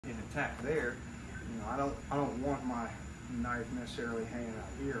attack there, you know, I don't want my knife necessarily hanging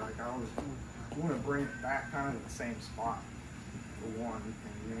out here. Like I always want to bring it back kind of in the same spot for one.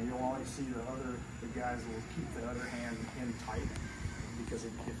 And you know, you'll always see the guys will keep the other hand in tight because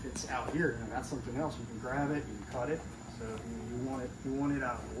if it's out here, you know, that's something else. You can grab it, you can cut it. So you know, you want it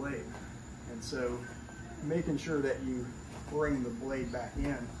out of the way. And so making sure that you bring the blade back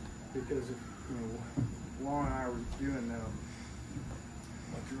in, because if you know, Lon and I were doing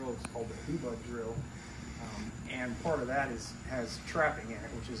a drill, it's called the Huba drill, and part of that has trapping in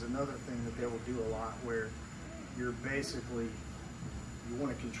it, which is another thing that they will do a lot, where you're basically, you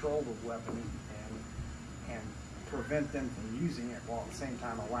want to control the weapon and prevent them from using it while at the same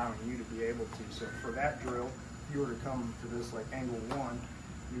time allowing you to be able to. So for that drill, if you were to come to this like angle 1,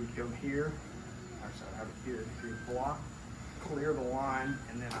 you would come here, actually I have it here, you would block, clear the line,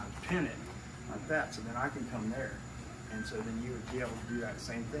 and then I'd pin it like that, so then I can come there. And so then you would be able to do that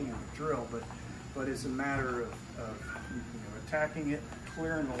same thing in the drill, but it's a matter of you know, attacking it,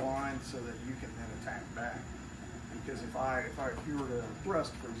 clearing the line so that you can then attack back. Because if you were to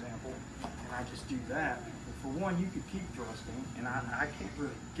thrust, for example, and I just do that, for one, you could keep thrusting, and I can't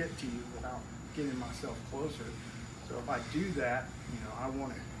really get to you without getting myself closer. So if I do that, you know, I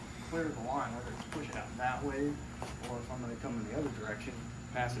want to clear the line, whether it's push it out that way, or if I'm going to come in the other direction,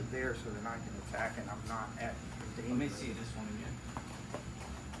 pass it there so that I can attack and I'm not at danger. Let me see this one again.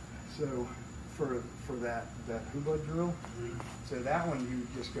 So for that Huba drill, so that one you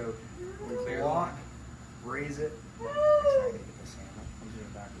just go block, raise it. I'm trying to get this hand. I'm doing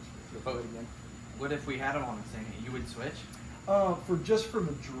it backwards. But again. What if we had them on the same hand? You would switch? For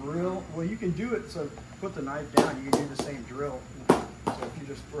the drill, well, you can do it. So put the knife down. You can do the same drill. So if you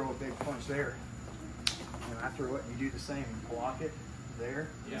just throw a big punch there, and I throw it, and you do the same. You block it there.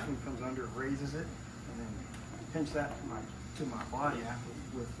 Yeah. This one comes under, raises it, and then pinch that to my body after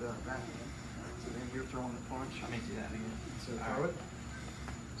with that hand. So then you're throwing the punch. I may do that again. So throw it.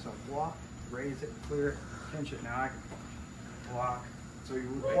 So block, raise it, clear it, pinch it. Now I can block. So you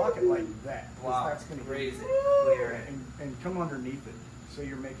would block it like that. Block, that's going to raise it, clear it. And come underneath it. So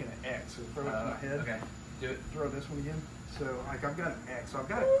you're making an X. So throw it to my head. Okay, do it. Throw this one again. So like I've got an X. So I've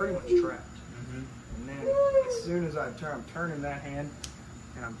got it pretty much trapped. And then as soon as I'm turning that hand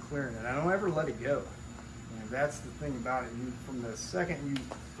and I'm clearing it. I don't ever let it go. And that's the thing about it. From the second you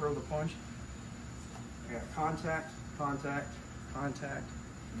throw the punch, I got contact, contact, contact,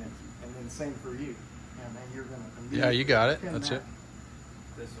 and then same for you. And then you're going to Yeah, you got it. That's it.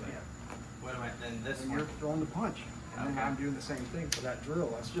 This way. Yeah. What am I, then this And one? you're throwing the punch. And then Okay. I'm doing the same thing for that drill.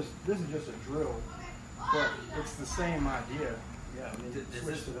 This is just a drill, but it's the same idea. Yeah, I mean, Is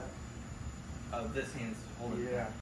switch this- to that. Oh, this hand's holding. Yeah,